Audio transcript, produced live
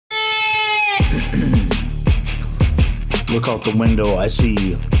Look out the window, I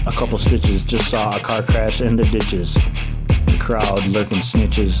see a couple stitches. Just saw a car crash into ditches. The crowd lurking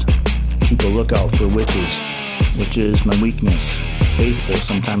snitches. Keep a lookout for witches, which is my weakness. Faithful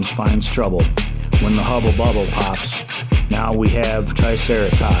sometimes finds trouble. When the hubble bubble pops, now we have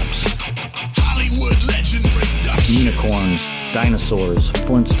Triceratops, Hollywood legend production, unicorns, dinosaurs,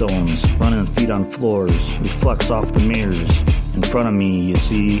 Flintstones, running feet on floors, reflects off the mirrors. In front of me, you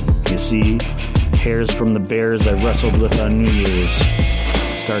see, hairs from the bears I wrestled with on New Year's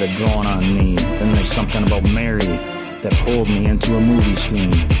started growing on me. Then there's something about Mary that pulled me into a movie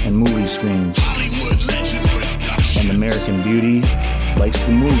screen and movie screens. Hollywood legend production, And American Beauty likes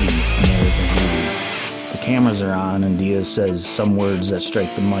the movie American Beauty. The cameras are on and Diaz says some words that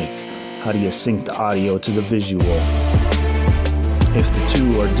strike the mic. How do you sync the audio to the visual? If the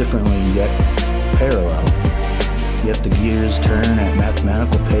two are differently yet parallel, yet the gears turn at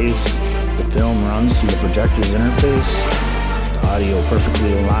mathematical pace, the film runs through the projector's interface, the audio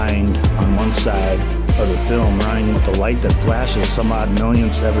perfectly aligned on one side of the film running with a light that flashes some odd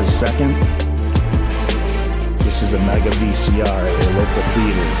millionths every second. This is a mega VCR at your local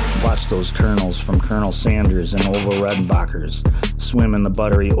theater. Watch those kernels from Colonel Sanders and Orville Redenbacher's swim in the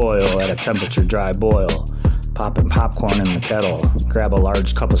buttery oil at a temperature dry boil. Popping popcorn in the kettle. Grab a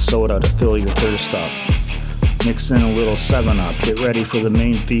large cup of soda to fill your thirst up. Mix in a little 7-Up. Get ready for the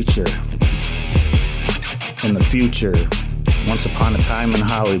main feature. In the future, once upon a time in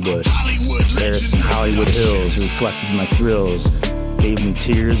Hollywood, Paris and Hollywood Hills reflected my thrills. Gave me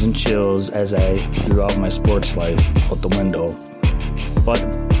tears and chills as I threw out my sports life out the window. But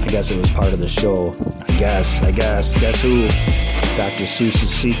I guess it was part of the show. I guess who? Dr. Seuss's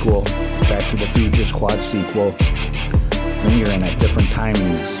sequel, Back to the Future's quad sequel, lingering at different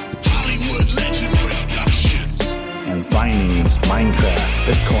timings. Hollywood legend productions, And findings, Minecraft,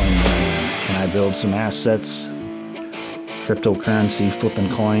 Bitcoin mining. Can I build some assets? Cryptocurrency, flipping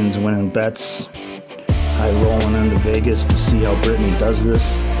coins, winning bets. High rolling into Vegas to see how Brittany does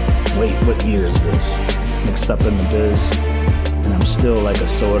this. Wait, what year is this? Mixed up in the biz. And I'm still like a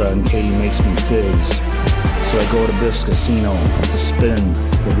soda and Katie makes me fizz. So I go to Biff's Casino to spin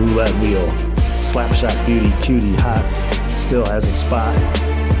the roulette wheel. Slapshot beauty, cutie, hot, still has a spot.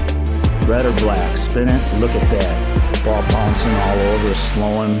 Red or black, spin it, look at that. Ball bouncing all over,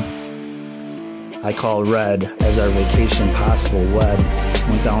 slowing. I call red as our vacation possible wed.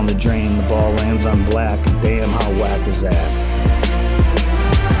 Went down the drain, the ball lands on black. Damn, how whack is that?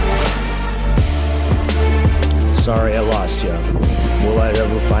 Sorry I lost ya. Will I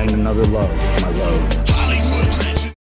ever find another love, my love?